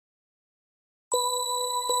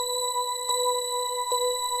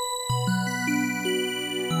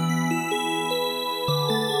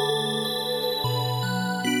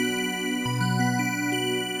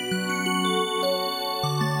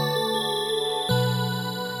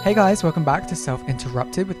Hey guys, welcome back to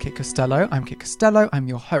Self-Interrupted with Kit Costello. I'm Kit Costello, I'm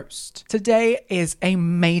your host. Today is a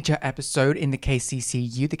major episode in the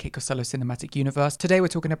KCCU, the Kit Costello Cinematic Universe. Today we're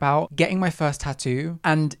talking about getting my first tattoo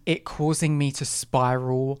and it causing me to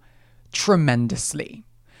spiral tremendously.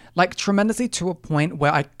 Like tremendously to a point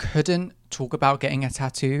where I couldn't talk about getting a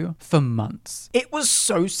tattoo for months. It was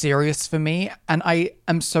so serious for me, and I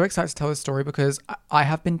am so excited to tell this story because I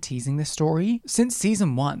have been teasing this story since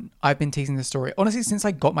season 1. I've been teasing this story, honestly, since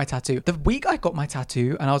I got my tattoo. The week I got my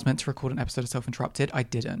tattoo and I was meant to record an episode of Self-Interrupted, I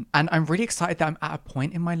didn't. And I'm really excited that I'm at a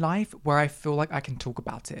point in my life where I feel like I can talk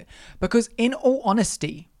about it. Because in all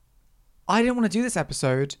honesty, I didn't want to do this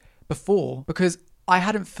episode before because I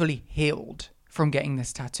hadn't fully healed from getting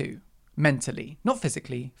this tattoo. Mentally, not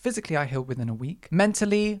physically. Physically, I healed within a week.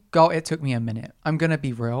 Mentally, girl, it took me a minute. I'm gonna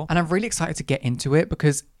be real. And I'm really excited to get into it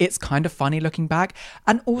because it's kind of funny looking back.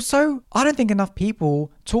 And also, I don't think enough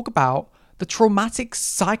people talk about the traumatic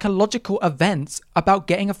psychological events about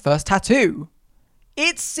getting a first tattoo.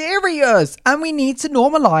 It's serious, and we need to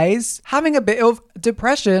normalize having a bit of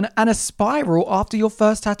depression and a spiral after your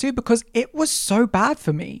first tattoo because it was so bad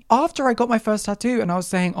for me. After I got my first tattoo and I was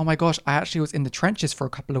saying, oh my gosh, I actually was in the trenches for a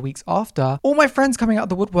couple of weeks after, all my friends coming out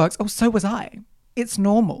of the woodworks, oh, so was I. It's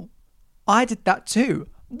normal. I did that too.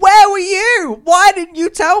 Where were you? Why didn't you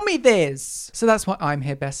tell me this? So that's why I'm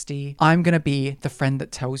here, bestie. I'm going to be the friend that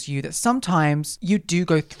tells you that sometimes you do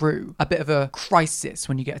go through a bit of a crisis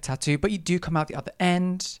when you get a tattoo, but you do come out the other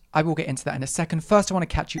end. I will get into that in a second. First, I want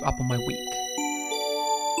to catch you up on my week.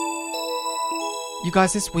 You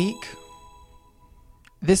guys, this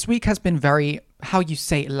week has been very, how you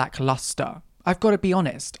say, lackluster. I've got to be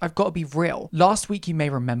honest. I've got to be real. Last week, you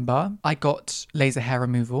may remember, I got laser hair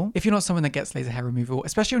removal. If you're not someone that gets laser hair removal,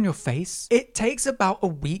 especially on your face, it takes about a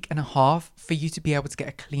week and a half for you to be able to get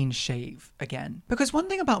a clean shave again. Because one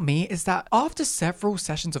thing about me is that after several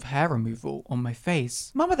sessions of hair removal on my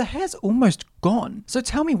face, mama, the hair's almost gone. So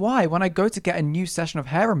tell me why when I go to get a new session of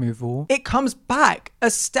hair removal, it comes back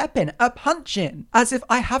a step in, a punch in, as if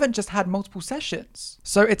I haven't just had multiple sessions.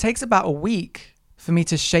 So it takes about a week for me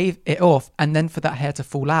to shave it off and then for that hair to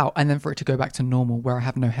fall out and then for it to go back to normal where I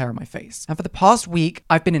have no hair on my face. And for the past week,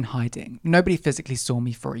 I've been in hiding. Nobody physically saw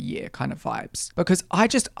me for a year kind of vibes because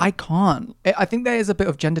I can't. I think there is a bit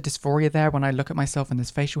of gender dysphoria there when I look at myself and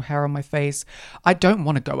there's facial hair on my face. I don't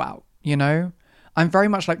want to go out, you know? I'm very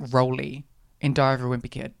much like Rolly in Diary of a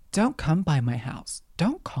Wimpy Kid. Don't come by my house.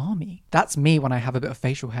 Don't call me. That's me when I have a bit of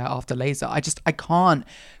facial hair after laser. I can't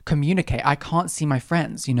communicate. I can't see my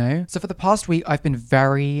friends, you know? So for the past week, I've been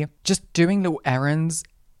just doing little errands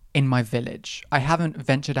in my village. I haven't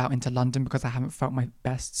ventured out into London because I haven't felt my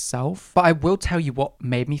best self. But I will tell you what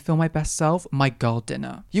made me feel my best self, my girl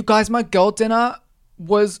dinner. You guys, my girl dinner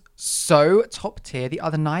was so top tier the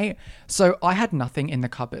other night. So I had nothing in the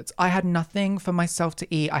cupboards. I had nothing for myself to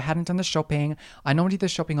eat. I hadn't done the shopping. I normally do the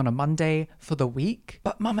shopping on a Monday for the week.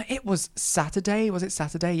 But mama, it was Saturday. Was it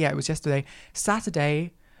Saturday? Yeah, it was yesterday.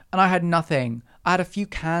 Saturday. And I had nothing. I had a few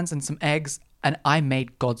cans and some eggs and I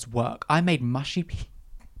made God's work. I made mushy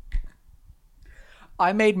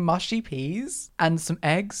peas and some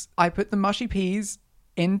eggs. I put the mushy peas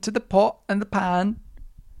into the pot and the pan.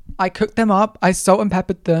 I cooked them up. I salt and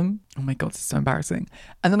peppered them. Oh my God, this is so embarrassing.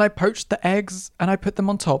 And then I poached the eggs and I put them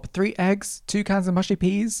on top. 3 eggs, 2 cans of mushy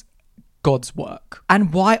peas. God's work.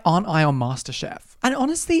 And why aren't I on MasterChef? And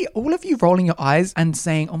honestly, all of you rolling your eyes and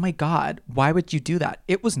saying, oh my God, why would you do that?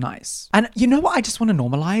 It was nice. And you know what I just want to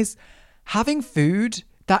normalize? Having food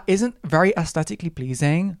that isn't very aesthetically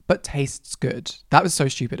pleasing, but tastes good. That was so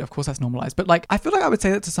stupid. Of course, that's normalized. But like, I feel like I would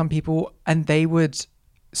say that to some people and they would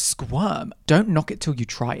squirm. Don't knock it till you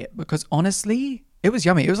try it because honestly, it was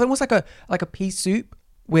yummy. It was almost like a pea soup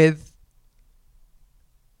with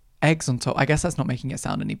eggs on top. I guess that's not making it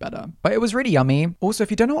sound any better, but it was really yummy. Also,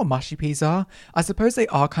 if you don't know what mushy peas are, I suppose they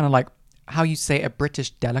are kind of like how you say a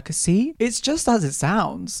British delicacy. It's just as it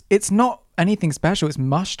sounds. It's not anything special. It's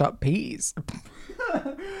mushed up peas.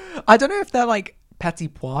 I don't know if they're like petit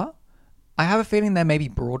pois. I have a feeling they're maybe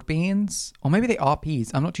broad beans or maybe they are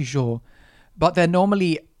peas. I'm not too sure. But they're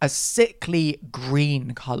normally a sickly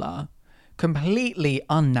green color, completely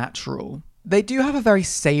unnatural. They do have a very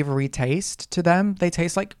savory taste to them. They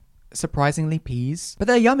taste like surprisingly peas, but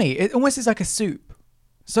they're yummy. It almost is like a soup.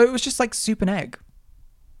 So it was just like soup and egg.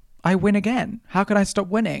 I win again. How could I stop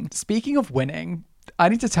winning? Speaking of winning, I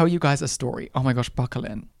need to tell you guys a story. Oh my gosh, buckle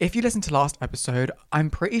in. If you listened to last episode, I'm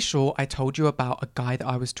pretty sure I told you about a guy that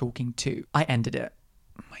I was talking to. I ended it.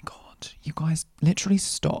 Oh my God, you guys literally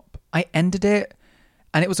stop. I ended it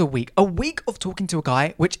And it was a week of talking to a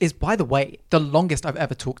guy, which is, by the way, the longest I've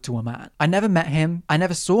ever talked to a man. I never met him. I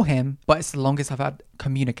never saw him, but it's the longest I've had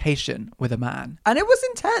communication with a man. And it was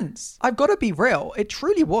intense. I've got to be real. It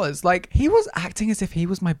truly was. Like, he was acting as if he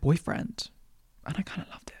was my boyfriend. And I kind of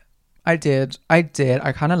loved it. I did.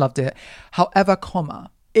 I kind of loved it. However,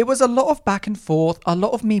 it was a lot of back and forth, a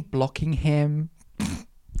lot of me blocking him.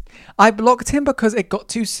 I blocked him because it got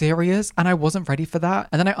too serious and I wasn't ready for that.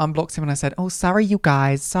 And then I unblocked him and I said, oh, sorry, you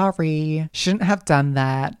guys. Sorry. Shouldn't have done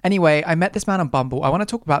that. Anyway, I met this man on Bumble. I want to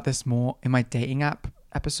talk about this more in my dating app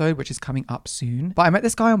episode, which is coming up soon. But I met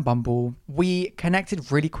this guy on Bumble. We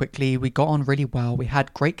connected really quickly. We got on really well. We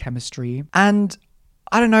had great chemistry. And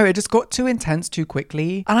I don't know, it just got too intense too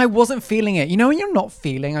quickly. And I wasn't feeling it. You know when you're not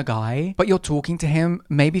feeling a guy, but you're talking to him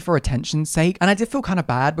maybe for attention's sake? And I did feel kind of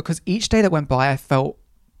bad because each day that went by, I felt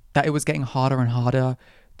that it was getting harder and harder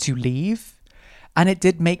to leave. And it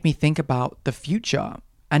did make me think about the future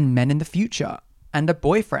and men in the future and a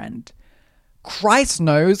boyfriend. Christ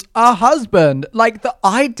knows, a husband. Like, the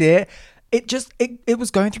idea, it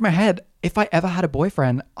was going through my head. If I ever had a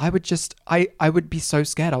boyfriend, I would be so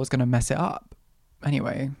scared I was going to mess it up.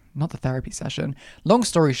 Anyway, not the therapy session. Long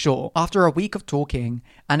story short, after a week of talking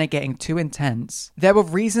and it getting too intense, there were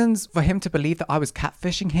reasons for him to believe that I was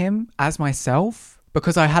catfishing him as myself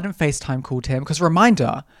because I hadn't FaceTime called him. Because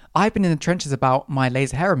reminder, I've been in the trenches about my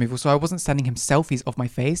laser hair removal, so I wasn't sending him selfies of my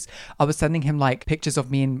face. I was sending him like pictures of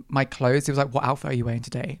me in my clothes. He was like, what outfit are you wearing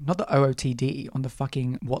today? Not the OOTD on the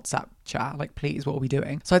fucking WhatsApp chat. Like, please, what are we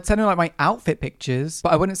doing? So I'd send him like my outfit pictures,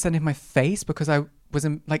 but I wouldn't send him my face because I was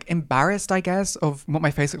like embarrassed, I guess, of what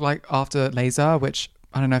my face looked like after laser, which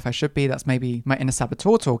I don't know if I should be. That's maybe my inner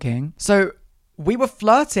saboteur talking. So we were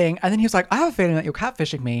flirting and then he was like, I have a feeling that you're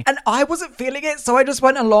catfishing me. And I wasn't feeling it. So I just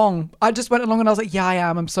went along. And I was like, yeah, I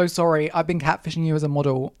am. I'm so sorry. I've been catfishing you as a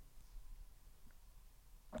model.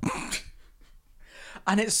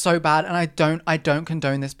 And it's so bad. And I don't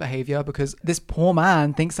condone this behavior because this poor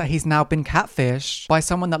man thinks that he's now been catfished by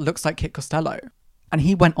someone that looks like Kit Costello. And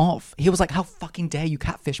he went off. He was like, how fucking dare you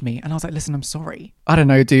catfish me? And I was like, listen, I'm sorry. I don't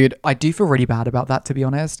know, dude. I do feel really bad about that, to be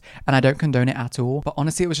honest. And I don't condone it at all. But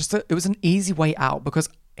honestly, it was an easy way out because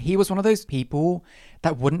he was one of those people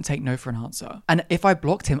that wouldn't take no for an answer. And if I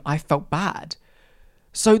blocked him, I felt bad.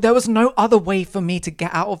 So there was no other way for me to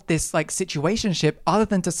get out of this like situationship other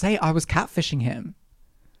than to say I was catfishing him.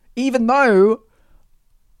 Even though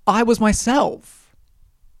I was myself.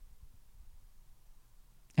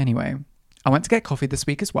 Anyway, I went to get coffee this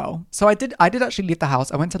week as well. So I did actually leave the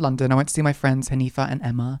house. I went to London. I went to see my friends Hanifa and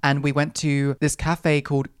Emma. And we went to this cafe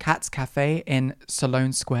called Cat's Cafe in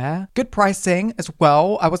Sloane Square. Good pricing as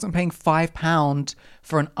well. I wasn't paying £5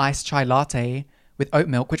 for an iced chai latte with oat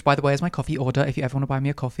milk, which by the way is my coffee order if you ever want to buy me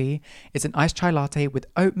a coffee. It's an iced chai latte with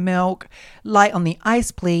oat milk. Light on the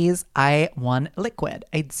ice, please. I want liquid.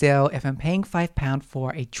 I do. If I'm paying £5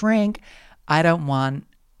 for a drink, I don't want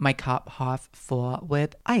my cup half full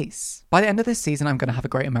with ice. By the end of this season, I'm going to have a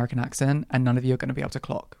great American accent and none of you are going to be able to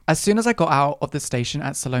clock. As soon as I got out of the station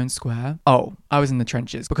at Sloane Square, I was in the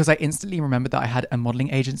trenches because I instantly remembered that I had a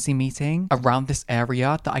modeling agency meeting around this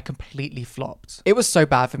area that I completely flopped. It was so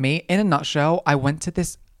bad for me. In a nutshell, I went to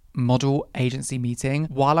this model agency meeting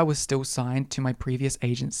while I was still signed to my previous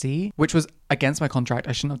agency, which was against my contract.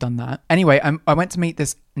 I shouldn't have done that. Anyway, I went to meet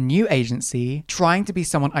this new agency trying to be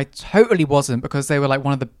someone I totally wasn't because they were like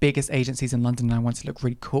one of the biggest agencies in London and I wanted to look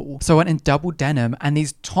really cool. So I went in double denim and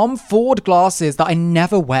these Tom Ford glasses that I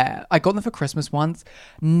never wear. I got them for Christmas once,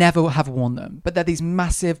 never have worn them. But they're these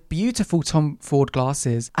massive, beautiful Tom Ford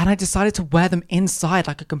glasses and I decided to wear them inside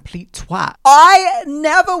like a complete twat. I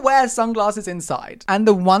never wear sunglasses inside. And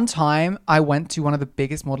the one time I went to one of the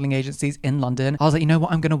biggest modeling agencies in London, I was like, you know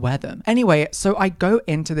what? I'm going to wear them. Anyway, so I go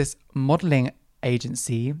into this modeling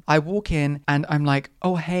agency. I walk in and I'm like,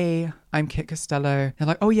 oh, hey, I'm Kit Costello. They're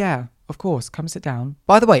like, oh yeah, of course, come sit down.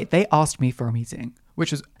 By the way, they asked me for a meeting,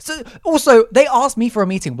 which was so also they asked me for a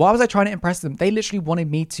meeting. Why was I trying to impress them? They literally wanted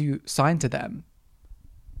me to sign to them.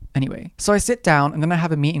 Anyway, so I sit down and then I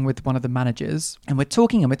have a meeting with one of the managers and we're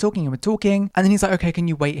talking. And then he's like, okay, can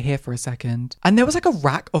you wait here for a second? And there was like a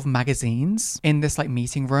rack of magazines in this like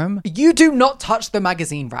meeting room. You do not touch the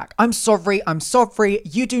magazine rack. I'm sorry.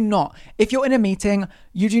 You do not. If you're in a meeting,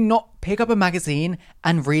 you do not pick up a magazine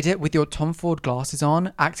and read it with your Tom Ford glasses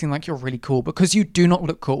on, acting like you're really cool because you do not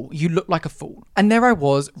look cool. You look like a fool. And there I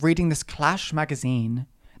was reading this Clash magazine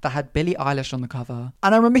that had Billie Eilish on the cover.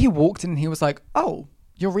 And I remember he walked in and he was like, oh,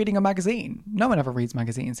 you're reading a magazine. No one ever reads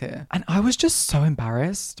magazines here. And I was just so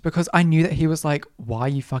embarrassed because I knew that he was like, why are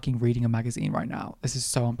you fucking reading a magazine right now? This is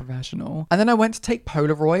so unprofessional. And then I went to take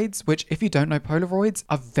Polaroids, which if you don't know, Polaroids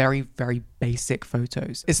are very, very basic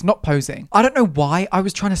photos. It's not posing. I don't know why I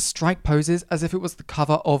was trying to strike poses as if it was the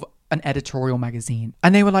cover of an editorial magazine.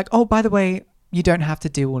 And they were like, oh, by the way, you don't have to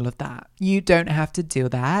do all of that. You don't have to do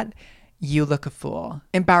that. You look a fool.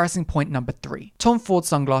 Embarrassing point number 3. Tom Ford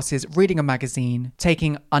sunglasses, reading a magazine,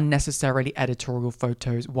 taking unnecessarily editorial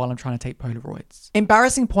photos while I'm trying to take Polaroids.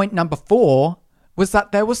 Embarrassing point number 4 was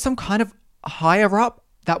that there was some kind of higher up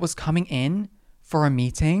that was coming in for a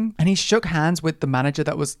meeting, and he shook hands with the manager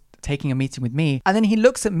that was taking a meeting with me, and then he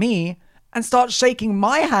looks at me and starts shaking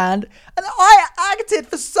my hand, and I acted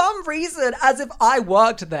for some reason as if I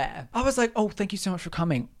worked there. I was like, oh, thank you so much for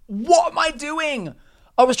coming. What am I doing?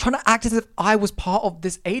 I was trying to act as if I was part of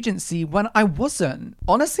this agency when I wasn't.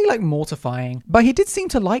 Honestly, like mortifying. But he did seem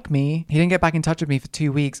to like me. He didn't get back in touch with me for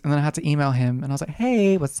 2 weeks, and then I had to email him, and I was like,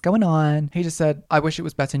 hey, what's going on? He just said, I wish it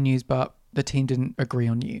was better news, but the team didn't agree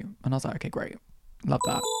on you. And I was like, okay, great. Love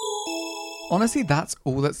that. Honestly, that's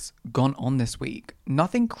all that's gone on this week.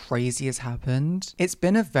 Nothing crazy has happened. It's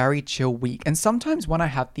been a very chill week. And sometimes when I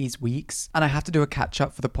have these weeks and I have to do a catch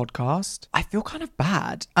up for the podcast, I feel kind of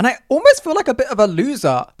bad. And I almost feel like a bit of a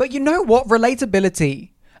loser. But you know what?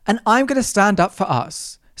 Relatability. And I'm going to stand up for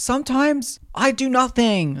us. Sometimes I do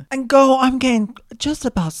nothing and go, I'm getting just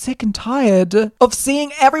about sick and tired of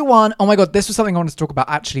seeing everyone. Oh my God, this was something I wanted to talk about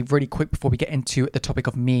actually really quick before we get into the topic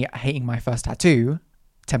of me hating my first tattoo,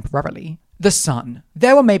 temporarily. The sun.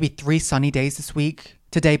 There were maybe 3 sunny days this week,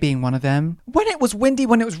 today being one of them. When it was windy,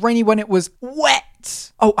 when it was rainy, when it was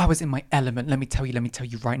wet. Oh, I was in my element. Let me tell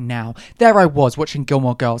you right now. There I was watching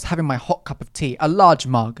Gilmore Girls, having my hot cup of tea, a large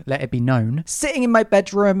mug, let it be known, sitting in my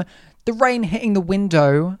bedroom, the rain hitting the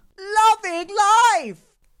window, loving life.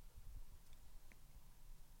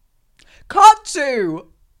 Cut to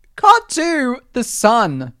the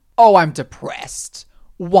sun. Oh, I'm depressed.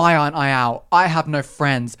 Why aren't I out? I have no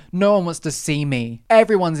friends. No one wants to see me.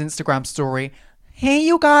 Everyone's Instagram story. Hey,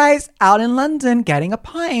 you guys, out in London getting a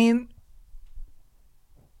pint.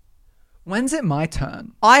 When's it my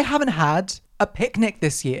turn? I haven't had a picnic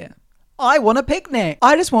this year. I want a picnic.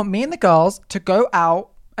 I just want me and the girls to go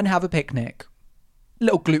out and have a picnic.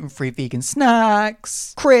 Little gluten-free vegan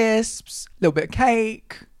snacks, crisps, little bit of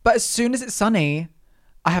cake. But as soon as it's sunny,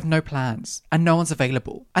 I have no plans and no one's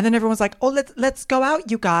available. And then everyone's like, oh, let's go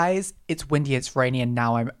out, you guys. It's windy, it's rainy, and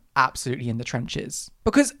now I'm absolutely in the trenches.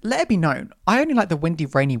 Because let it be known, I only like the windy,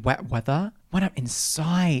 rainy, wet weather when I'm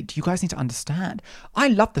inside. You guys need to understand. I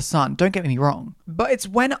love the sun, don't get me wrong. But it's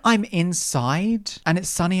when I'm inside and it's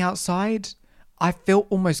sunny outside, I feel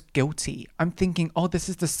almost guilty. I'm thinking, oh, this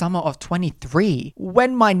is the summer of 23.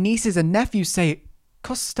 When my nieces and nephews say,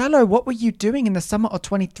 Costello, what were you doing in the summer of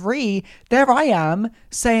 23? There I am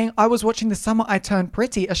saying I was watching The Summer I Turned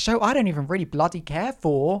Pretty, a show I don't even really bloody care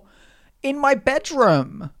for, in my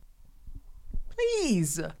bedroom.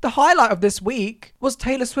 Please. The highlight of this week was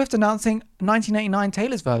Taylor Swift announcing 1989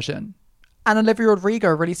 Taylor's version and Olivia Rodrigo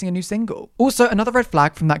releasing a new single. Also, another red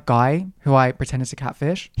flag from that guy who I pretended to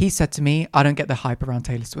catfish. He said to me, I don't get the hype around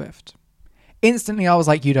Taylor Swift. Instantly, I was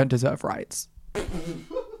like, you don't deserve rights.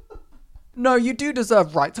 No, you do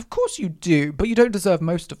deserve rights. Of course you do, but you don't deserve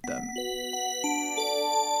most of them.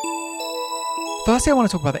 Firstly, I want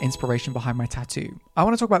to talk about the inspiration behind my tattoo. I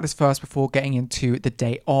want to talk about this first before getting into the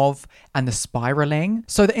day of and the spiraling.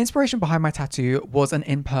 So the inspiration behind my tattoo was an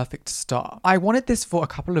imperfect star. I wanted this for a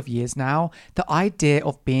couple of years now. The idea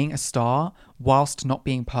of being a star whilst not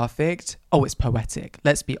being perfect, oh, it's poetic.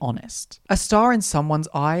 Let's be honest. A star in someone's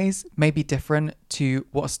eyes may be different to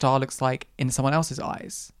what a star looks like in someone else's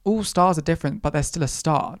eyes. All stars are different, but they're still a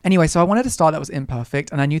star. Anyway, so I wanted a star that was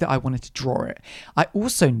imperfect, and I knew that I wanted to draw it. I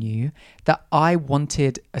also knew that I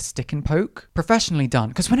wanted a stick and poke, professionally done.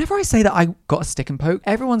 Because whenever I say that I got a stick and poke,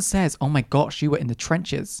 everyone says, oh my gosh, you were in the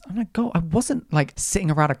trenches. I'm like, God, I wasn't like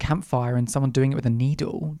sitting around a campfire and someone doing it with a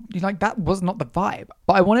needle. Like, that was not the vibe.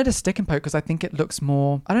 But I wanted a stick and poke because I think it looks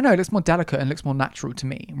more, I don't know, it looks more delicate and looks more natural to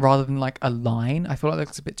me rather than like a line. I feel like it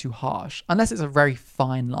looks a bit too harsh, unless it's a very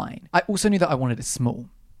fine line. I also knew that I wanted it small.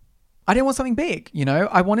 I didn't want something big, you know?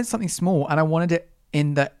 I wanted something small and I wanted it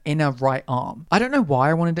in the inner right arm. I don't know why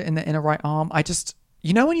I wanted it in the inner right arm. I just,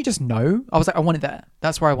 you know when you just know? I was like, I want it there.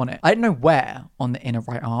 That's where I want it. I didn't know where on the inner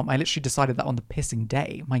right arm. I literally decided that on the pissing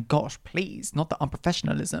day. My gosh, please, not the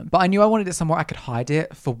unprofessionalism. But I knew I wanted it somewhere I could hide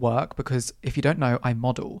it for work because if you don't know, I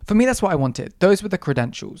model. For me, that's what I wanted. Those were the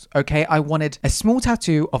credentials, okay? I wanted a small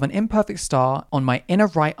tattoo of an imperfect star on my inner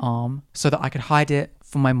right arm so that I could hide it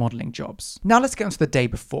for my modeling jobs. Now let's get on to the day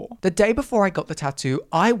before. The day before I got the tattoo,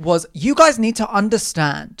 you guys need to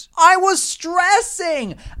understand, I was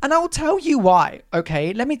stressing. And I will tell you why,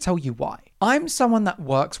 okay? Let me tell you why. I'm someone that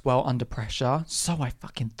works well under pressure, so I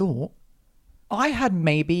fucking thought. I had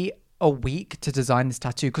maybe a week to design this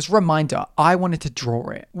tattoo, because reminder, I wanted to draw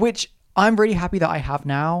it, which I'm really happy that I have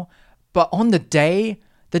now. But on the day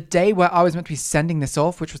where I was meant to be sending this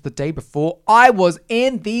off, which was the day before, I was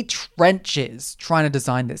in the trenches trying to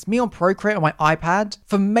design this. Me on Procreate on my iPad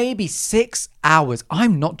for maybe 6 hours.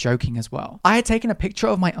 I'm not joking as well. I had taken a picture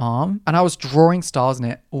of my arm and I was drawing stars in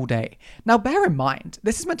it all day. Now bear in mind,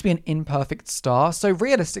 this is meant to be an imperfect star. So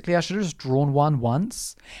realistically, I should have just drawn one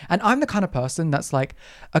once. And I'm the kind of person that's like,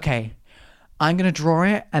 okay, I'm going to draw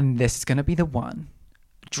it and this is going to be the one.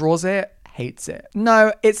 Draws it, hates it.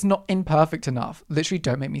 No, it's not imperfect enough. Literally,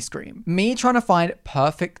 don't make me scream. Me trying to find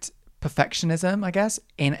perfectionism, I guess,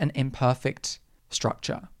 in an imperfect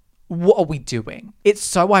structure. What are we doing? It's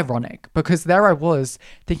so ironic because there I was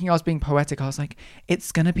thinking I was being poetic. I was like,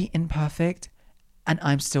 it's going to be imperfect and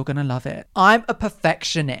I'm still going to love it. I'm a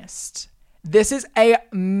perfectionist. This is a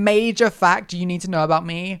major fact you need to know about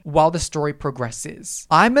me while the story progresses.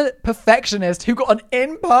 I'm a perfectionist who got an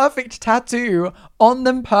imperfect tattoo on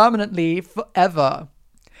them permanently forever.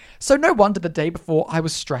 So no wonder the day before I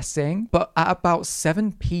was stressing, but at about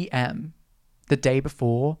 7 p.m. the day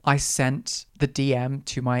before, I sent the DM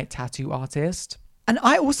to my tattoo artist. And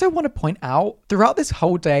I also want to point out, throughout this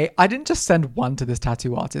whole day, I didn't just send one to this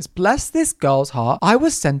tattoo artist. Bless this girl's heart. I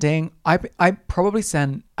probably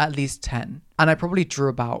sent at least 10. And I probably drew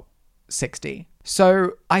about 60.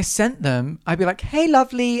 So I sent them, I'd be like, hey,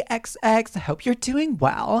 lovely XX, I hope you're doing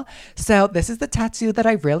well. So this is the tattoo that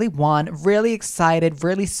I really want. Really excited,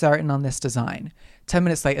 really certain on this design. 10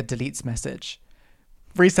 minutes later, deletes message.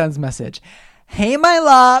 Resends message. Hey, my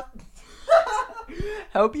love.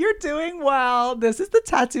 Hope you're doing well. This is the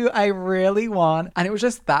tattoo I really want. And it was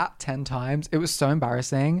just that 10 times. It was so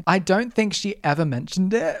embarrassing. I don't think she ever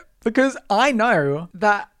mentioned it because I know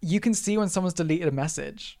that you can see when someone's deleted a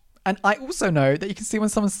message. And I also know that you can see when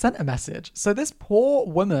someone sent a message. So this poor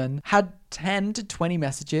woman had 10 to 20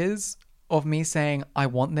 messages of me saying, I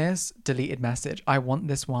want this, deleted message. I want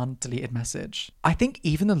this one, deleted message. I think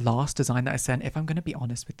even the last design that I sent, if I'm going to be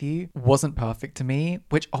honest with you, wasn't perfect to me,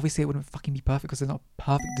 which obviously it wouldn't fucking be perfect because it's not a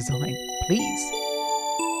perfect design. Please.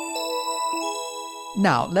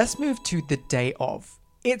 Now, let's move to the day of.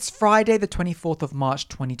 It's Friday, the 24th of March,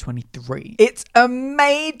 2023. It's a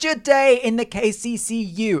major day in the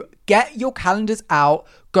KCCU. Get your calendars out,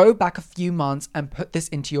 go back a few months and put this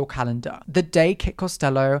into your calendar. The day Kit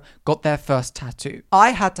Costello got their first tattoo.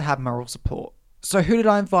 I had to have moral support. So who did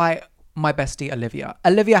I invite? My bestie, Olivia.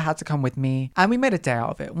 Olivia had to come with me and we made a day out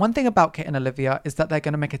of it. One thing about Kit and Olivia is that they're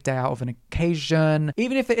going to make a day out of an occasion,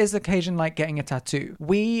 even if it is an occasion like getting a tattoo.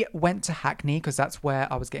 We went to Hackney because that's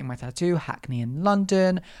where I was getting my tattoo, Hackney in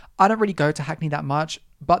London. I don't really go to Hackney that much,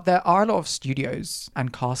 but there are a lot of studios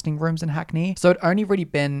and casting rooms in Hackney. So it'd only really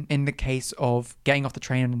been in the case of getting off the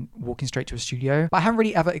train and walking straight to a studio. But I haven't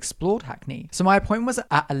really ever explored Hackney. So my appointment was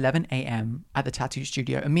at 11 a.m. at the tattoo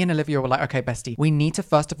studio. And me and Olivia were like, okay, bestie, we need to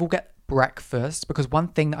first of all get breakfast because one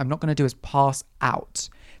thing that I'm not going to do is pass out.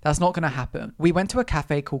 That's not going to happen. We went to a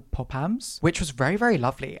cafe called Popham's, which was very, very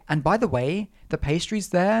lovely. And by the way, the pastries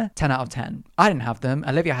there, 10 out of 10. I didn't have them.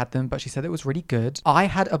 Olivia had them, but she said it was really good. I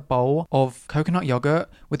had a bowl of coconut yogurt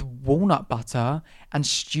with walnut butter and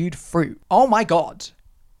stewed fruit. Oh my God.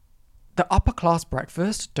 The upper class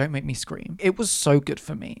breakfast, don't make me scream. It was so good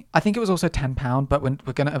for me. I think it was also £10, but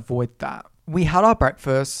we're going to avoid that. We had our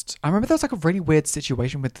breakfast. I remember there was like a really weird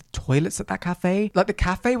situation with the toilets at that cafe. Like the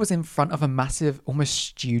cafe was in front of a massive, almost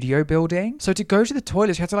studio building. So to go to the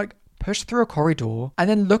toilets, you had to like push through a corridor and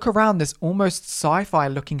then look around this almost sci-fi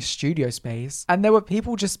looking studio space. And there were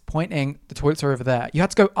people just pointing, the toilets are over there. You had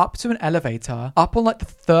to go up to an elevator, up on like the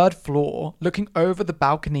 3rd floor, looking over the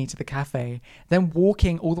balcony to the cafe, then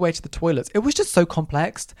walking all the way to the toilets. It was just so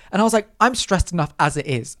complex. And I was like, I'm stressed enough as it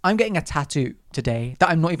is. I'm getting a tattoo today that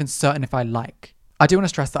I'm not even certain if I like. I do want to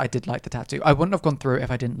stress that I did like the tattoo. I wouldn't have gone through it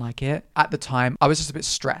if I didn't like it. At the time, I was just a bit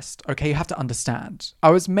stressed. Okay, you have to understand.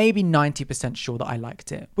 I was maybe 90% sure that I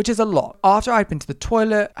liked it, which is a lot. After I'd been to the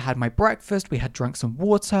toilet, had my breakfast, we had drunk some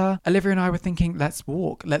water, Olivia and I were thinking, let's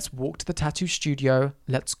walk to the tattoo studio.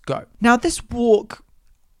 Let's go. Now, this walk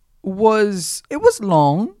was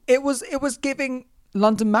long. It was giving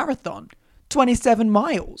London Marathon, 27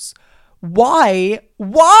 miles. Why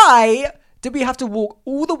did we have to walk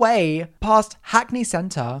all the way past Hackney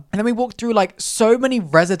Centre? And then we walked through like so many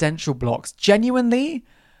residential blocks. Genuinely,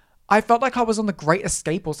 I felt like I was on the Great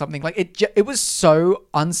Escape or something. Like it was so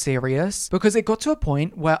unserious because it got to a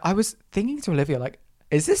point where I was thinking to Olivia, like,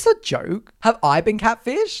 is this a joke? Have I been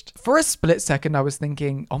catfished? For a split second, I was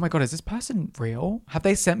thinking, oh my God, is this person real? Have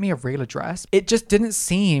they sent me a real address? It just didn't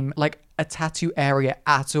seem like a tattoo area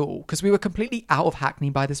at all because we were completely out of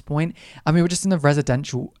Hackney by this point and we were just in a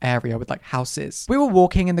residential area with like houses. We were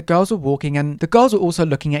walking and the girls were walking and the girls were also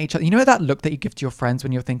looking at each other. You know that look that you give to your friends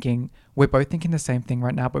when you're thinking, we're both thinking the same thing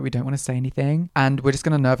right now, but we don't want to say anything and we're just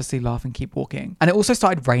going to nervously laugh and keep walking. And it also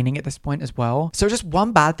started raining at this point as well. So just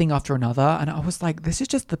one bad thing after another. And I was like, this is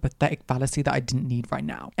just the pathetic fallacy that I didn't need right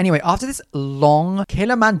now. Anyway, after this long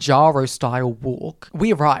Kilimanjaro style walk,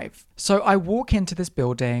 we arrive. So I walk into this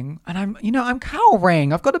building and I'm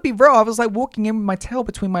cowering. I've got to be real. I was like walking in with my tail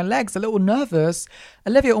between my legs, a little nervous.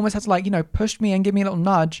 Olivia almost had to push me and give me a little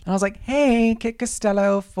nudge. And I was like, hey, Kit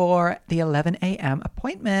Costello for the 11 a.m.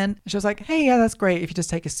 appointment. And she was like, hey, yeah, that's great. If you just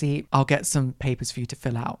take a seat, I'll get some papers for you to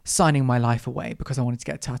fill out. Signing my life away because I wanted to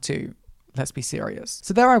get a tattoo. Let's be serious.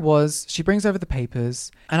 So there I was. She brings over the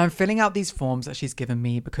papers and I'm filling out these forms that she's given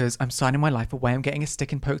me because I'm signing my life away. I'm getting a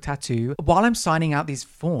stick and poke tattoo. While I'm signing out these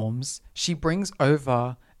forms, she brings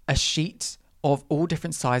over a sheet of all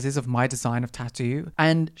different sizes of my design of tattoo.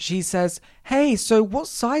 And she says, hey, so what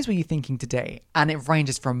size were you thinking today? And it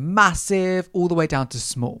ranges from massive all the way down to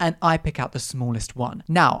small. And I pick out the smallest one.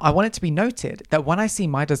 Now, I want it to be noted that when I see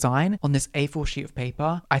my design on this A4 sheet of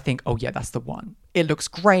paper, I think, oh yeah, that's the one. It looks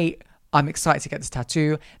great. I'm excited to get this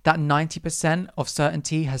tattoo. That 90% of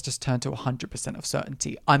certainty has just turned to 100% of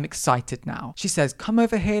certainty. I'm excited now. She says, come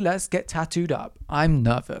over here, let's get tattooed up. I'm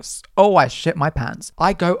nervous. Oh, I shit my pants.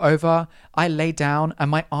 I go over, I lay down,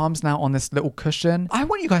 and my arm's now on this little cushion. I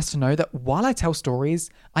want you guys to know that while I tell stories,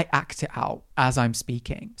 I act it out as I'm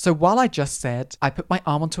speaking. So while I just said, I put my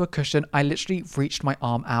arm onto a cushion, I literally reached my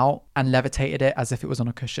arm out and levitated it as if it was on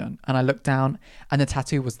a cushion. And I looked down and the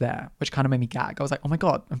tattoo was there, which kind of made me gag. I was like, oh my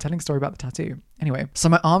God, I'm telling a story about the tattoo. Anyway, so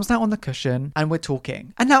my arm's now on the cushion and we're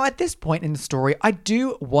talking. And now at this point in the story, I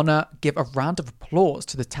do want to give a round of applause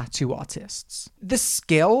to the tattoo artists. The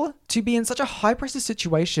skill to be in such a high pressure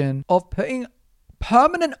situation of putting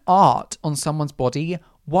permanent art on someone's body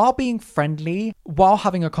while being friendly, while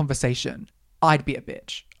having a conversation. I'd be a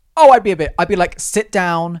bitch. Oh, I'd be like, sit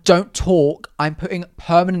down, don't talk. I'm putting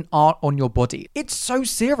permanent art on your body. It's so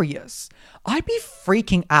serious. I'd be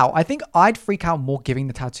freaking out. I think I'd freak out more giving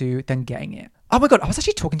the tattoo than getting it. Oh my God, I was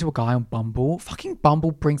actually talking to a guy on Bumble. Fucking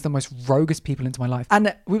Bumble brings the most roguest people into my life.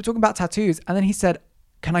 And we were talking about tattoos and then he said,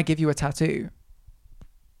 can I give you a tattoo?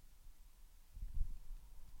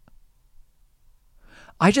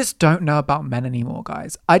 I just don't know about men anymore,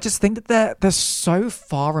 guys. I just think that they're so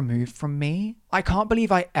far removed from me. I can't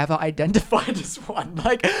believe I ever identified as one.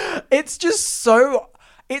 Like, it's so,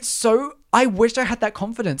 I wish I had that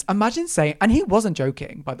confidence. Imagine saying, and he wasn't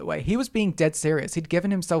joking, by the way. He was being dead serious. He'd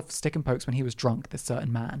given himself stick and pokes when he was drunk, this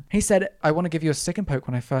certain man. He said, I want to give you a stick and poke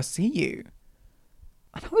when I first see you.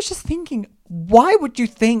 And I was just thinking, why would you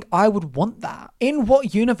think I would want that? In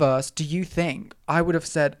what universe do you think I would have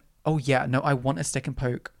said, oh yeah, no, I want a stick and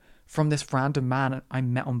poke from this random man I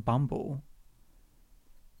met on Bumble?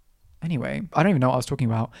 Anyway, I don't even know what I was talking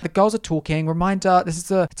about. The girls are talking. Reminder, this is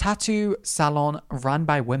a tattoo salon run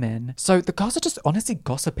by women. So the girls are just honestly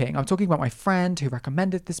gossiping. I'm talking about my friend who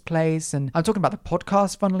recommended this place. And I'm talking about the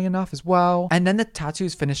podcast, funnily enough, as well. And then the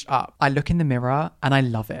tattoo's finished up. I look in the mirror and I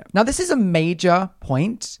love it. Now, this is a major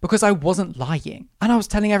point because I wasn't lying. And I was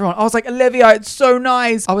telling everyone, I was like, Olivia, it's so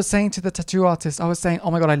nice. I was saying to the tattoo artist, I was saying, oh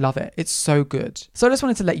my God, I love it. It's so good. So I just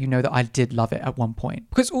wanted to let you know that I did love it at one point.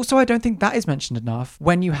 Because also, I don't think that is mentioned enough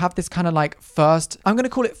when you have this kind of like I'm going to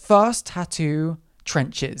call it first tattoo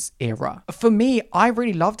trenches era. For me, I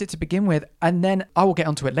really loved it to begin with. And then I will get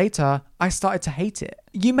onto it later. I started to hate it.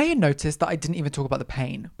 You may have noticed that I didn't even talk about the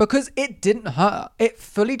pain because it didn't hurt. It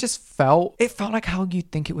fully just felt like how you'd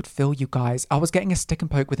think it would feel, you guys. I was getting a stick and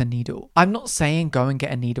poke with a needle. I'm not saying go and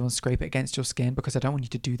get a needle and scrape it against your skin because I don't want you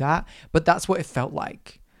to do that. But that's what it felt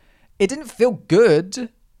like. It didn't feel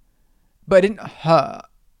good, but it didn't hurt.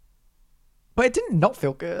 But it did not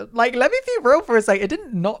feel good. Like, let me be real for a second. It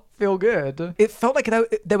did not feel good. It felt like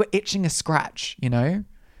they were itching a scratch, you know?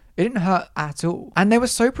 It didn't hurt at all. And they were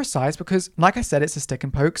so precise because, like I said, it's a stick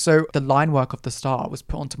and poke. So the line work of the star was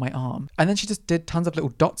put onto my arm. And then she just did tons of little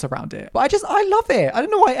dots around it. But I love it. I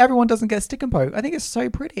don't know why everyone doesn't get a stick and poke. I think it's so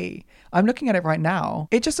pretty. I'm looking at it right now.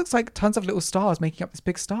 It just looks like tons of little stars making up this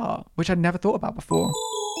big star, which I'd never thought about before.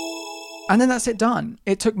 And then that's it done.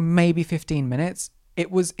 It took maybe 15 minutes. It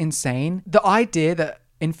was insane. The idea that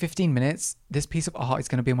in 15 minutes, this piece of art is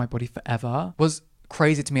going to be on my body forever was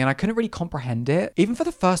crazy to me and I couldn't really comprehend it. Even for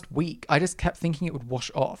the first week, I just kept thinking it would wash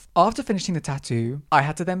off. After finishing the tattoo, I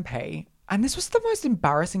had to then pay. And this was the most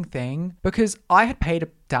embarrassing thing because I had paid a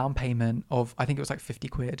down payment of, I think it was like 50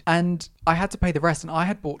 quid. And I had to pay the rest. And I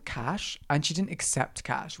had bought cash and she didn't accept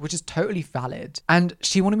cash, which is totally valid. And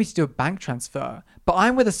she wanted me to do a bank transfer. But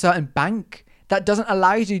I'm with a certain bank that doesn't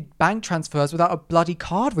allow you to do bank transfers without a bloody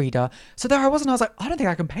card reader. So there I was and I was like, I don't think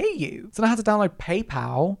I can pay you. So then I had to download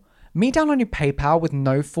PayPal. Me downloading PayPal with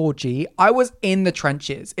no 4G, I was in the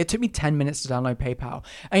trenches. It took me 10 minutes to download PayPal.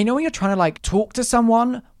 And you know when you're trying to like talk to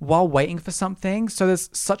someone while waiting for something? So there's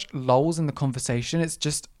such lulls in the conversation. It's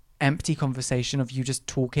just empty conversation of you just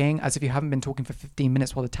talking as if you haven't been talking for 15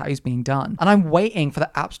 minutes while the tattoo's being done. And I'm waiting for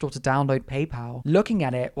the app store to download PayPal, looking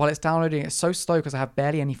at it while it's downloading. It's so slow because I have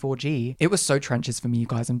barely any 4G. It was so trenches for me, you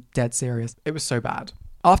guys. I'm dead serious. It was so bad.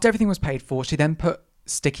 After everything was paid for, she then put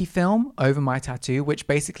sticky film over my tattoo, which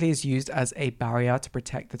basically is used as a barrier to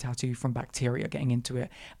protect the tattoo from bacteria getting into it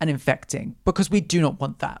and infecting, because we do not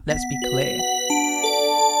want that. Let's be clear.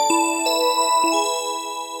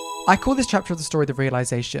 I call this chapter of the story the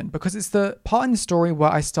realization because it's the part in the story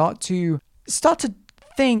where I start to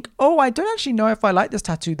think, oh, I don't actually know if I like this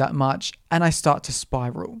tattoo that much, and I start to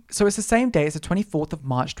spiral. So it's the same day, it's the 24th of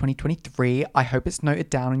March 2023. I hope it's noted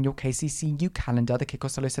down on your KCCU calendar, the Kit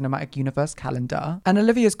Costello Cinematic Universe calendar, and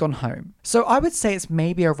Olivia's gone home. So I would say it's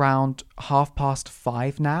maybe around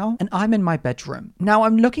 5:30 now, and I'm in my bedroom. Now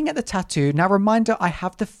I'm looking at the tattoo. Now reminder, I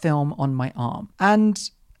have the film on my arm, and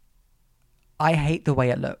I hate the way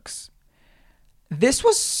it looks. This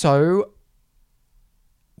was so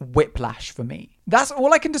whiplash for me. That's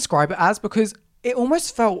all I can describe it as, because it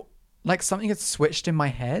almost felt like something had switched in my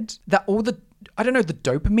head, that all the, I don't know, the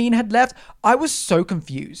dopamine had left. I was so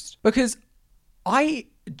confused because I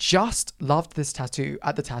just loved this tattoo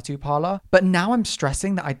at the tattoo parlor, but now I'm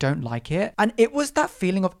stressing that I don't like it. And it was that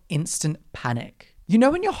feeling of instant panic. You know,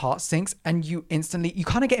 when your heart sinks and you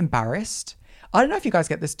kind of get embarrassed. I don't know if you guys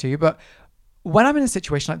get this too, but when I'm in a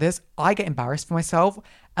situation like this, I get embarrassed for myself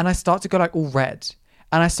and I start to go like all red.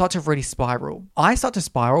 And I start to really spiral. I start to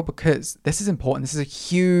spiral because this is important. This is a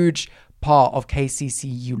huge part of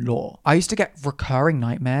KCCU lore. I used to get recurring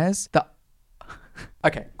nightmares that...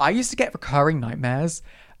 I used to get recurring nightmares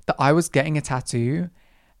that I was getting a tattoo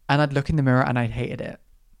and I'd look in the mirror and I hated it.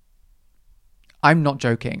 I'm not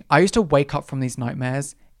joking. I used to wake up from these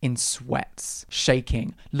nightmares in sweats,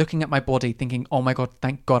 shaking, looking at my body thinking, oh my God,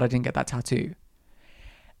 thank God I didn't get that tattoo.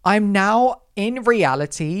 I'm now in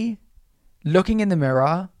reality looking in the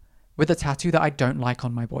mirror with a tattoo that I don't like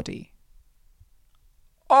on my body.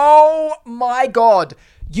 Oh my God.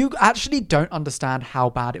 You actually don't understand how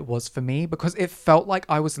bad it was for me because it felt like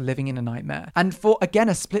I was living in a nightmare. And for, again,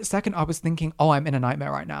 a split second, I was thinking, oh, I'm in a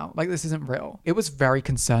nightmare right now. Like, this isn't real. It was very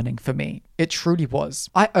concerning for me. It truly was.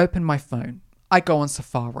 I open my phone. I go on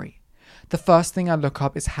Safari. The first thing I look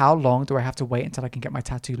up is how long do I have to wait until I can get my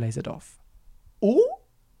tattoo lasered off? Oh,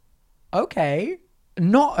 okay.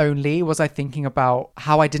 Not only was I thinking about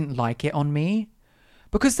how I didn't like it on me,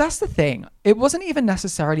 because that's the thing. It wasn't even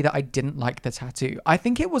necessarily that I didn't like the tattoo. I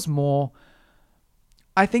think it was more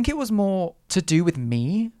to do with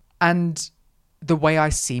me and the way I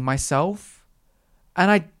see myself. And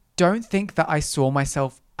I don't think that I saw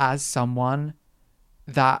myself as someone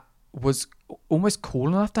that was almost cool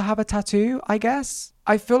enough to have a tattoo, I guess.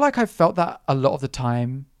 I feel like I've felt that a lot of the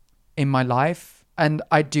time in my life. And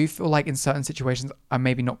I do feel like in certain situations, I'm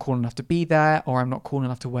maybe not cool enough to be there, or I'm not cool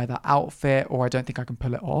enough to wear that outfit, or I don't think I can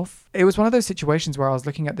pull it off. It was one of those situations where I was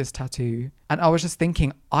looking at this tattoo and I was just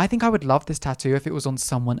thinking, I think I would love this tattoo if it was on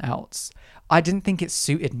someone else. I didn't think it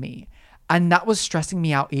suited me. And that was stressing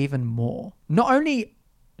me out even more. Not only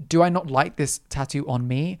do I not like this tattoo on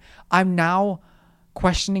me, I'm now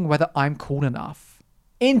questioning whether I'm cool enough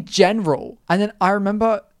in general. And then I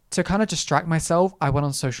remember, to kind of distract myself, I went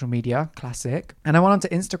on social media, classic, and I went onto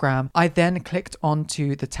Instagram. I then clicked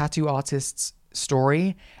onto the tattoo artist's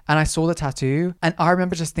story and I saw the tattoo, and I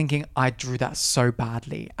remember just thinking, I drew that so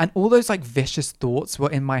badly. And all those like vicious thoughts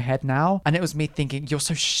were in my head now, and it was me thinking, you're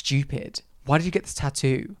so stupid. Why did you get this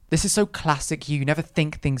tattoo? This is so classic you never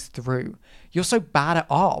think things through. You're so bad at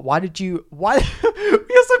art. Why you're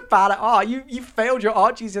so bad at art? You failed your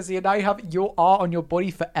art GCSE and now you have your art on your body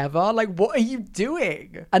forever. Like, what are you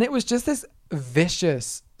doing? And it was just this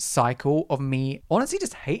vicious cycle of me honestly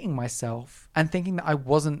just hating myself and thinking that I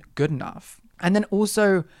wasn't good enough. And then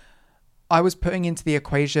also I was putting into the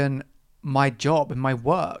equation my job and my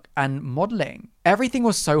work and modeling. Everything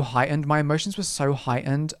was so heightened. My emotions were so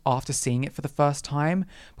heightened after seeing it for the first time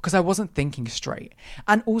because I wasn't thinking straight.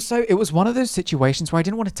 And also it was one of those situations where I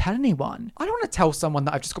didn't want to tell anyone. I don't want to tell someone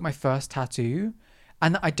that I've just got my first tattoo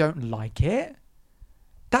and that I don't like it,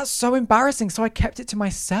 that's so embarrassing. So I kept it to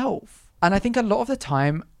myself. And I think a lot of the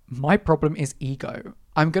time, my problem is ego.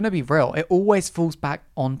 I'm going to be real. It always falls back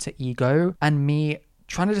onto ego and me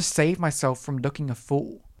trying to just save myself from looking a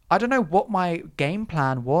fool. I don't know what my game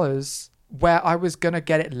plan was, where I was going to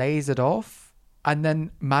get it lasered off and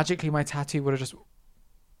then magically my tattoo would have just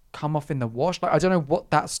come off in the wash. Like, I don't know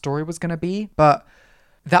what that story was going to be, but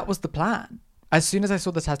that was the plan. As soon as I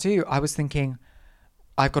saw the tattoo, I was thinking,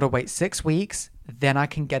 I've got to wait 6 weeks, then I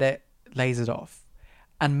can get it lasered off.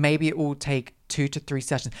 And maybe it will take 2 to 3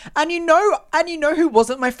 sessions. And you know who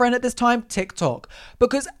wasn't my friend at this time? TikTok.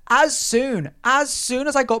 Because as soon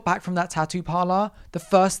as I got back from that tattoo parlor, the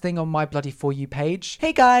first thing on my bloody For You page,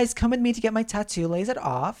 hey guys, come with me to get my tattoo lasered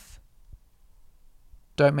off.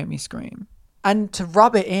 Don't make me scream. And to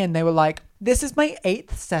rub it in, they were like, this is my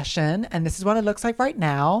 8th session and this is what it looks like right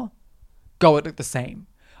now. Go, it looked the same.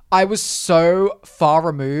 I was so far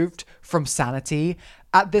removed from sanity.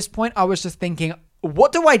 At this point, I was just thinking,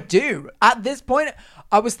 what do I do? At this point,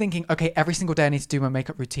 I was thinking, okay, every single day I need to do my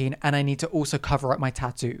makeup routine and I need to also cover up my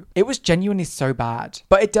tattoo. It was genuinely so bad,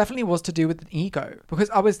 but it definitely was to do with an ego,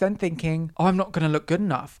 because I was then thinking, oh, I'm not going to look good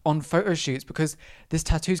enough on photo shoots because this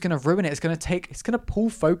tattoo is going to ruin it. It's going to pull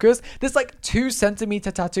focus. This like 2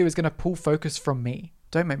 centimeter tattoo is going to pull focus from me.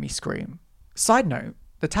 Don't make me scream. Side note,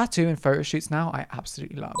 the tattoo in photo shoots now, I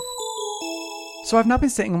absolutely love. So I've now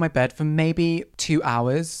been sitting on my bed for maybe 2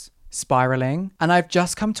 hours, spiraling, and I've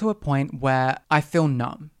just come to a point where I feel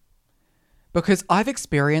numb because I've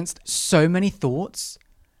experienced so many thoughts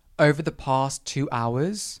over the past 2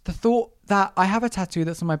 hours. The thought that I have a tattoo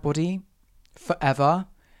that's on my body forever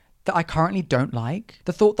that I currently don't like.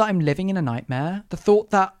 The thought that I'm living in a nightmare. The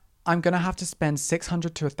thought that I'm going to have to spend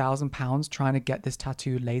 600 to 1,000 pounds trying to get this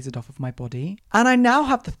tattoo lasered off of my body. And I now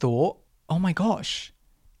have the thought, oh my gosh,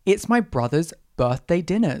 it's my brother's birthday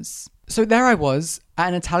dinners. So there I was at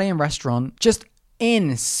an Italian restaurant, just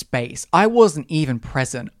in space. I wasn't even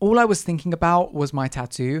present. All I was thinking about was my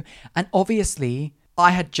tattoo. And obviously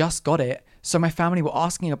I had just got it. So my family were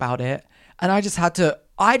asking about it. And I just had to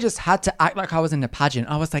act like I was in a pageant.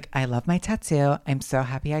 I was like, I love my tattoo. I'm so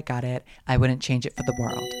happy I got it. I wouldn't change it for the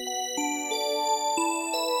world.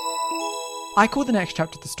 I call the next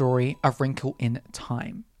chapter of the story A Wrinkle in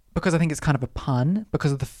Time, because I think it's kind of a pun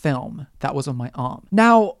because of the film that was on my arm.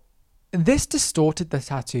 Now, this distorted the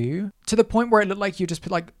tattoo to the point where it looked like you just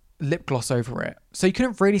put like lip gloss over it. So you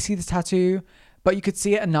couldn't really see the tattoo, but you could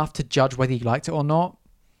see it enough to judge whether you liked it or not,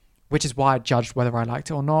 which is why I judged whether I liked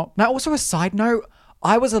it or not. Now, also a side note,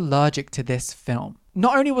 I was allergic to this film.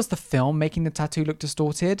 Not only was the film making the tattoo look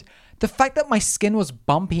distorted, the fact that my skin was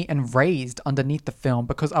bumpy and raised underneath the film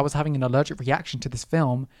because I was having an allergic reaction to this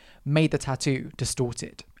film made the tattoo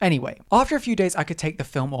distorted. Anyway, after a few days, I could take the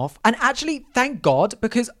film off, and actually, thank God,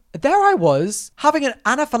 because there I was having an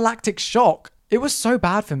anaphylactic shock. It was so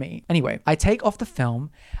bad for me. Anyway, I take off the film,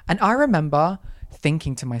 and I remember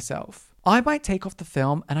thinking to myself, I might take off the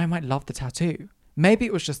film and I might love the tattoo. Maybe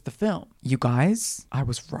it was just the film. You guys, I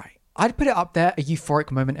was right. I'd put it up there, a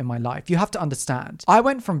euphoric moment in my life. You have to understand. I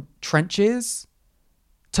went from trenches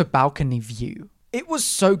to balcony view. It was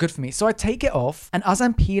so good for me. So I take it off, and as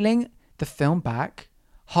I'm peeling the film back,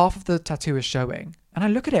 half of the tattoo is showing. And I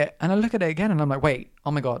look at it, and I look at it again, and I'm like, wait,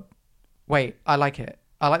 oh my God. Wait, I like it.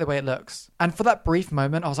 I like the way it looks. And for that brief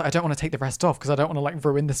moment, I was like, I don't want to take the rest off because I don't want to like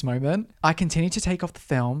ruin this moment. I continue to take off the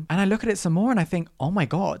film and I look at it some more and I think, oh my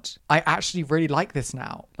God, I actually really like this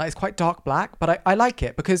now. Like, it's quite dark black, but I like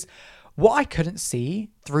it because what I couldn't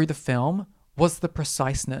see through the film was the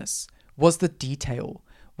preciseness, was the detail,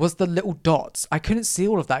 was the little dots. I couldn't see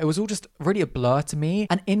all of that. It was all just really a blur to me.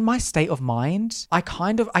 And in my state of mind, I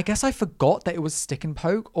guess I forgot that it was stick and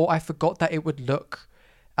poke, or I forgot that it would look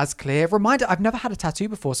as clear. Reminder, I've never had a tattoo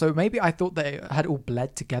before, so maybe I thought that it had all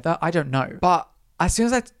bled together. I don't know. But as soon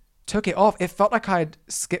as I took it off, it felt like I'd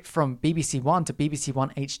skipped from BBC One to BBC One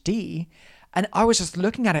HD. And I was just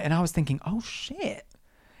looking at it and I was thinking, oh shit,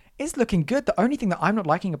 it's looking good. The only thing that I'm not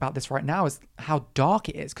liking about this right now is how dark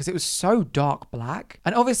it is, because it was so dark black.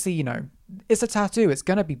 And obviously, you know, it's a tattoo. It's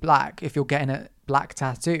going to be black if you're getting a black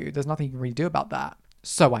tattoo. There's nothing you can really do about that.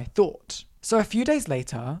 So I thought. So a few days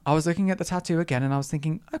later, I was looking at the tattoo again and I was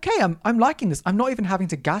thinking, okay, I'm liking this. I'm not even having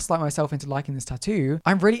to gaslight myself into liking this tattoo.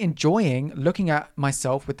 I'm really enjoying looking at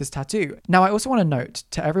myself with this tattoo. Now, I also want to note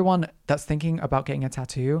to everyone that's thinking about getting a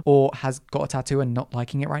tattoo or has got a tattoo and not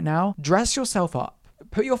liking it right now, dress yourself up.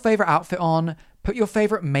 Put your favorite outfit on. Put your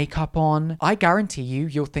favorite makeup on. I guarantee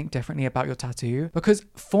you'll think differently about your tattoo, because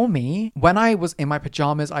for me, when I was in my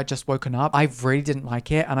pajamas, I'd just woken up, I really didn't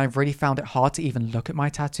like it and I really found it hard to even look at my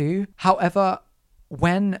tattoo. However,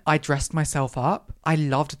 when I dressed myself up, I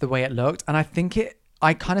loved the way it looked. And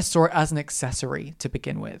I kind of saw it as an accessory to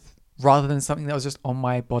begin with, rather than something that was just on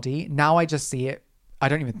my body. Now I just see it. I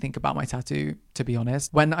don't even think about my tattoo, to be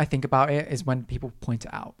honest. When I think about it is when people point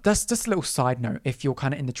it out. That's just a little side note. If you're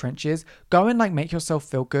kind of in the trenches, go and like make yourself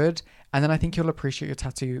feel good. And then I think you'll appreciate your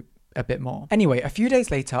tattoo a bit more. Anyway, a few days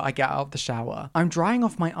later, I get out of the shower. I'm drying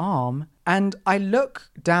off my arm and I look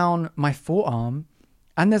down my forearm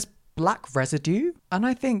and there's black residue. And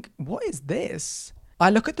I think, what is this? I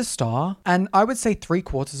look at the star and I would say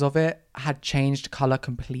 3/4 of it had changed color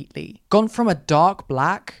completely. Gone from a dark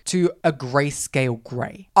black to a grayscale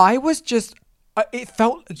gray. I was just, it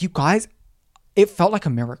felt like a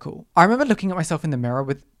miracle. I remember looking at myself in the mirror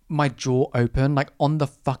with my jaw open, like on the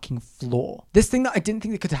fucking floor. This thing that I didn't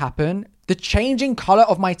think that could happen, the changing color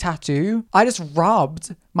of my tattoo, I just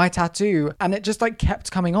rubbed my tattoo and it just like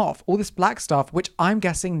kept coming off. All this black stuff, which I'm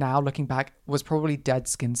guessing now looking back was probably dead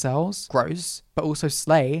skin cells. Gross, but also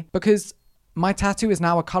slay, because my tattoo is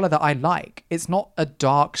now a color that I like. It's not a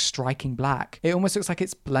dark, striking black. It almost looks like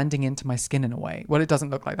it's blending into my skin in a way. Well, it doesn't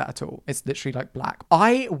look like that at all. It's literally like black.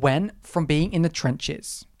 I went from being in the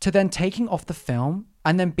trenches to then taking off the film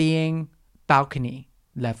and then being balcony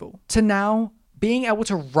level to now being able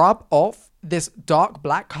to rub off this dark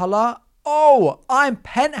black color. Oh, I'm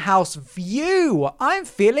penthouse view. I'm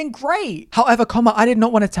feeling great. However, I did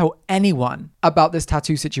not want to tell anyone about this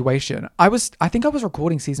tattoo situation. I think I was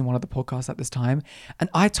recording season 1 of the podcast at this time and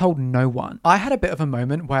I told no one. I had a bit of a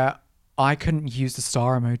moment where I couldn't use the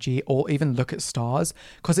star emoji or even look at stars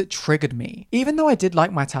because it triggered me. Even though I did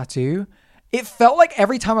like my tattoo, it felt like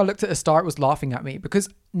every time I looked at a star, it was laughing at me, because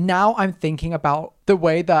now I'm thinking about the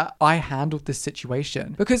way that I handled this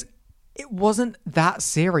situation, because it wasn't that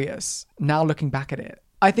serious now looking back at it.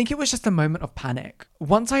 I think it was just a moment of panic.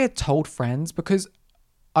 Once I had told friends, because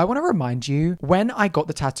I want to remind you, when I got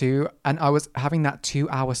the tattoo and I was having that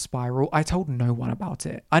 2-hour spiral, I told no one about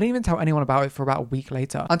it. I didn't even tell anyone about it for about a week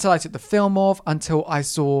later, until I took the film off, until I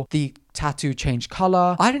saw the tattoo change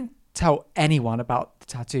color. I didn't tell anyone about the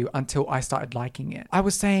tattoo until I started liking it. I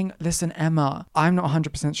was saying, listen, Emma, I'm not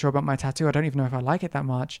 100% sure about my tattoo. I don't even know if I like it that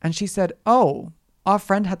much. And she said, oh, our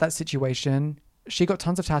friend had that situation. She got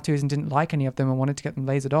tons of tattoos and didn't like any of them and wanted to get them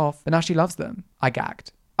lasered off, but now she loves them. I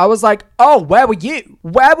gagged. I was like, oh, where were you?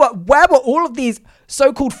 Where were all of these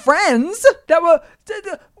so-called friends that were,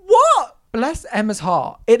 what? Bless Emma's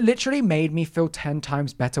heart. It literally made me feel 10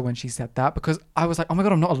 times better when she said that, because I was like, oh my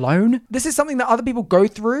God, I'm not alone. This is something that other people go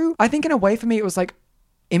through. I think in a way for me, it was like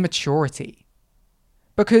immaturity.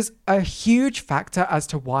 Because a huge factor as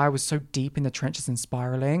to why I was so deep in the trenches and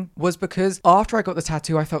spiraling was because after I got the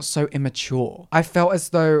tattoo, I felt so immature. I felt as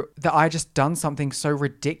though that I just done something so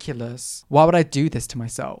ridiculous. Why would I do this to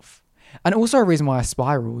myself? And also a reason why I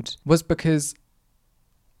spiraled was because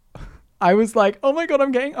I was like, oh my God,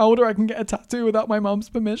 I'm getting older. I can get a tattoo without my mom's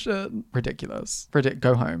permission. Ridiculous.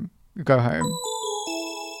 Go home. Go home.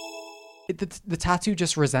 The tattoo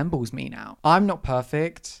just resembles me now. I'm not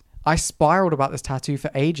perfect. I spiraled about this tattoo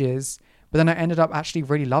for ages, but then I ended up actually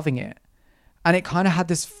really loving it. And it kind of had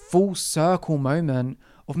this full circle moment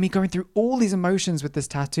of me going through all these emotions with this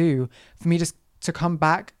tattoo for me just to come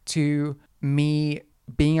back to me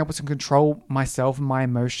being able to control myself and my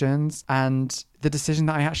emotions, and the decision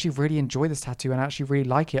that I actually really enjoy this tattoo and I actually really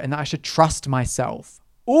like it, and that I should trust myself.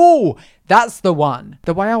 Oh, that's the one.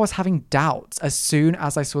 The way I was having doubts as soon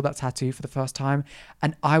as I saw that tattoo for the first time,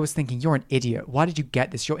 and I was thinking, you're an idiot. Why did you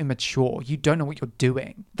get this? You're immature. You don't know what you're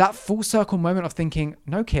doing. That full circle moment of thinking,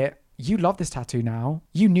 no, Kit, you love this tattoo now.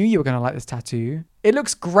 You knew you were going to like this tattoo. It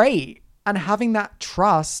looks great. And having that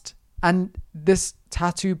trust and this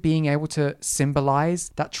tattoo being able to symbolize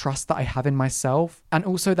that trust that I have in myself, and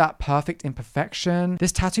also that perfect imperfection.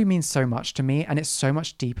 This tattoo means so much to me, and it's so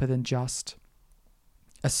much deeper than just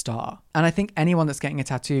a star. And I think anyone that's getting a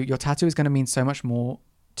tattoo, your tattoo is going to mean so much more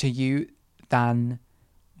to you than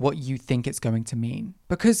what you think it's going to mean.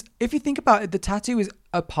 Because if you think about it, the tattoo is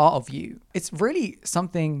a part of you. It's really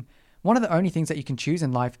something, one of the only things that you can choose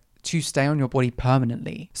in life to stay on your body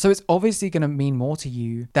permanently. So it's obviously going to mean more to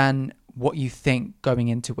you than what you think going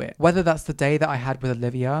into it. Whether that's the day that I had with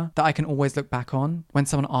Olivia that I can always look back on when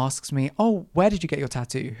someone asks me, oh, where did you get your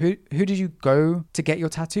tattoo? Who did you go to get your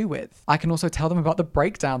tattoo with? I can also tell them about the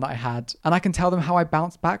breakdown that I had, and I can tell them how I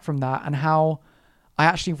bounced back from that and how I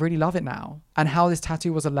actually really love it now, and how this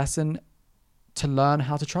tattoo was a lesson to learn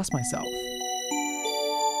how to trust myself.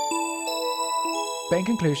 But in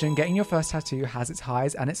conclusion, getting your first tattoo has its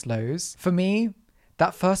highs and its lows. For me,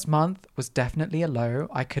 That first month was definitely a low.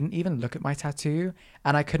 I couldn't even look at my tattoo,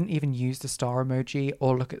 and I couldn't even use the star emoji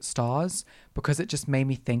or look at stars because it just made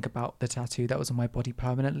me think about the tattoo that was on my body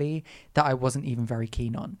permanently that I wasn't even very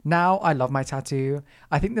keen on. Now I love my tattoo.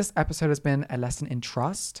 I think this episode has been a lesson in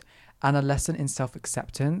trust and a lesson in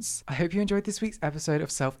self-acceptance. I hope you enjoyed this week's episode of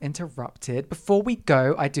Self-Interrupted. Before we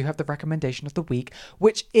go, I do have the recommendation of the week,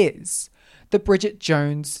 which is the Bridget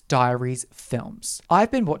Jones Diaries films. I've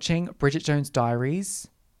been watching Bridget Jones Diaries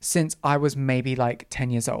since I was maybe like 10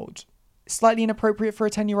 years old. Slightly inappropriate for a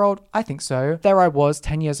 10-year-old? I think so. There I was,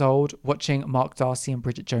 10 years old, watching Mark Darcy and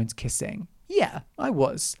Bridget Jones kissing. Yeah, I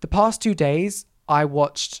was. The past 2 days, I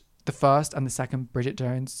watched the first and the second Bridget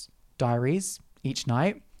Jones Diaries each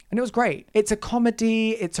night. And it was great. It's a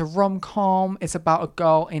comedy, it's a rom-com, it's about a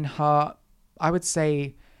girl in her, I would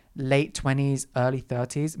say, late 20s, early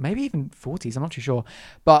 30s, maybe even 40s, I'm not too sure,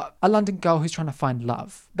 but a London girl who's trying to find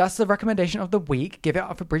love. That's the recommendation of the week. Give it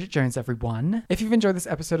up for Bridget Jones, everyone. If you've enjoyed this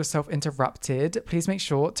episode of Self-Interrupted, please make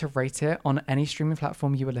sure to rate it on any streaming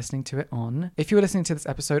platform you are listening to it on. If you are listening to this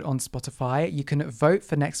episode on Spotify, you can vote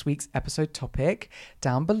for next week's episode topic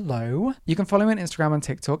down below. You can follow me on Instagram and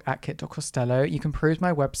TikTok at kit.costello. You can peruse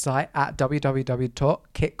my website at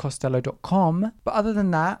www.kitcostello.com. But other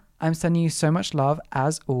than that, I'm sending you so much love,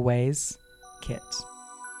 as always, Kit.